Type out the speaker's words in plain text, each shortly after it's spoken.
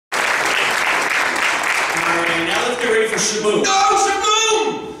shaboom. No, shaboom!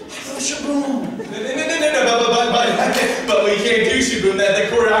 Shaboom. No, but we can't do shaboom. The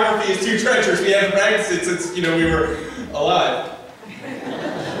choreography is too treacherous. We haven't practiced it since, you know, we were alive.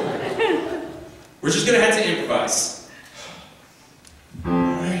 We're just gonna have to improvise.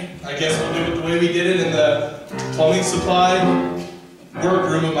 Alright, I guess we'll do it the way we did it in the plumbing supply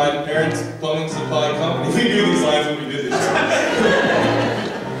workroom of my parents' plumbing supply company. We knew these lines when we did this.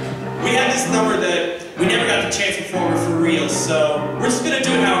 We had this number that we never got the chance to perform for real, so we're just gonna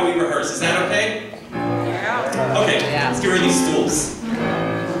do it how we rehearse. Is that okay? Yeah. Okay, let's get rid of these stools.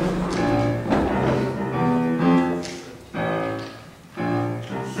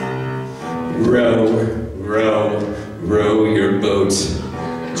 Row, row, row your boat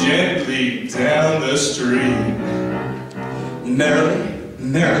gently down the stream. Merrily,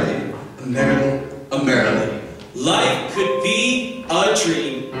 merrily, merrily, merrily. Life could be a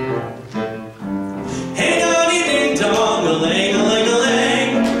dream. Hey, doggy, ding dong, a lang, a lang, a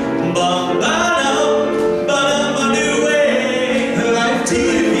lang. Bum, ba-dum, ba-dum, a new way. Life could be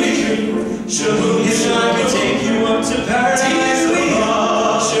a dream. Shaboom, shaboom, we take you up to paradise.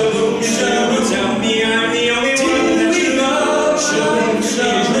 Shaboom, shaboom, tell me I'm the only one that you love. Shaboom,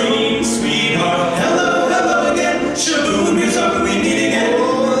 shaboom, dream, sweetheart. Hello, hello again. Shaboom, here's all we need again.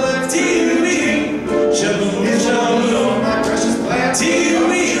 Shaboom, shaboom, my precious plan.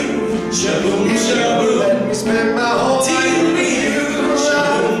 Shaboom, shaboom, let me spend my whole life with you.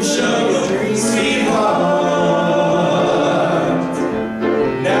 Shaboom, shaboom, sweetheart.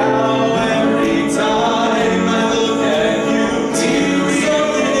 Now every time I look at you,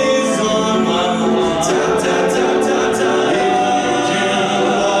 something is on my mind. Ta ta ta ta ta. You know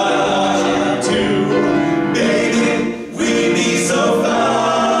what I want you to, baby. We'd be so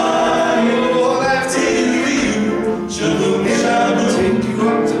fine. All after you, shaboom, shaboom, take you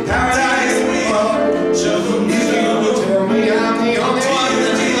up to paradise. Shaboom, shaboom, tell me I'm the only one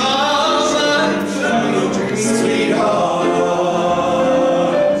that you love. Shaboom, dream, sweetheart.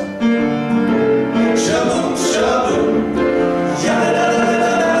 Shaboom, shaboom, ya da da da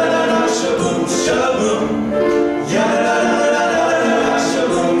da da da. Shaboom, shaboom, ya da da da da da.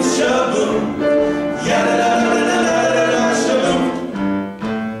 Shaboom, shaboom, ya da da da da da. Shaboom,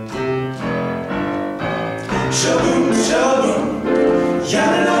 shaboom, shaboom, ya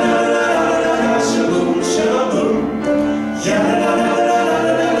da da da da da. Shaboom, shaboom, ya da da da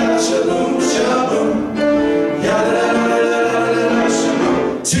da da. Shaboom, shaboom, ya da da da da da. Shaboom.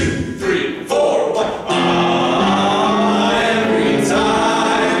 2, 3, 4, 1. Every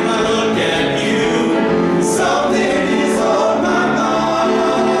time I look at you, something is on my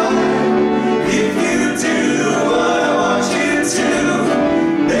mind. If you do what I want you to,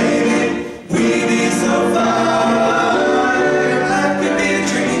 baby, we'd be so fine. Life could be a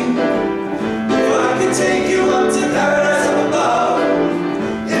dream. Take you up to paradise up above.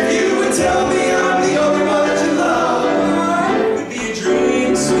 If you would tell me I'm the only one that you love, it would be a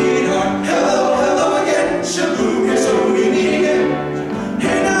dream, sweetheart. Hello, hello again. Shaboom, here's what we need again.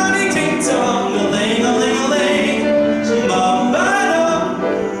 Hey, naughty ding dong, a lang, a lang, a lang. Bum, ba-dum,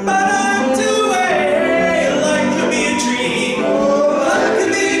 ba-dum, do away. Life could be a dream. Life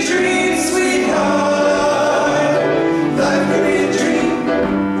could be a dream, sweetheart. Life could be a dream.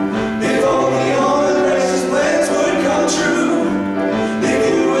 If only all the precious plans would come true. If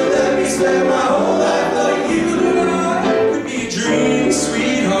you would let me spend my whole life like you. It would be a dream,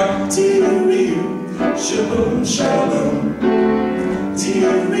 sweetheart. Dee-oo-wee-oo, shaboom, shaboom.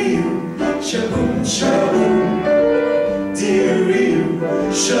 Dee-oo-wee-oo, shaboom, shaboom.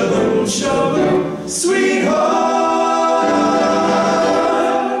 Dee-oo-wee-oo, shaboom, shaboom, sweetheart.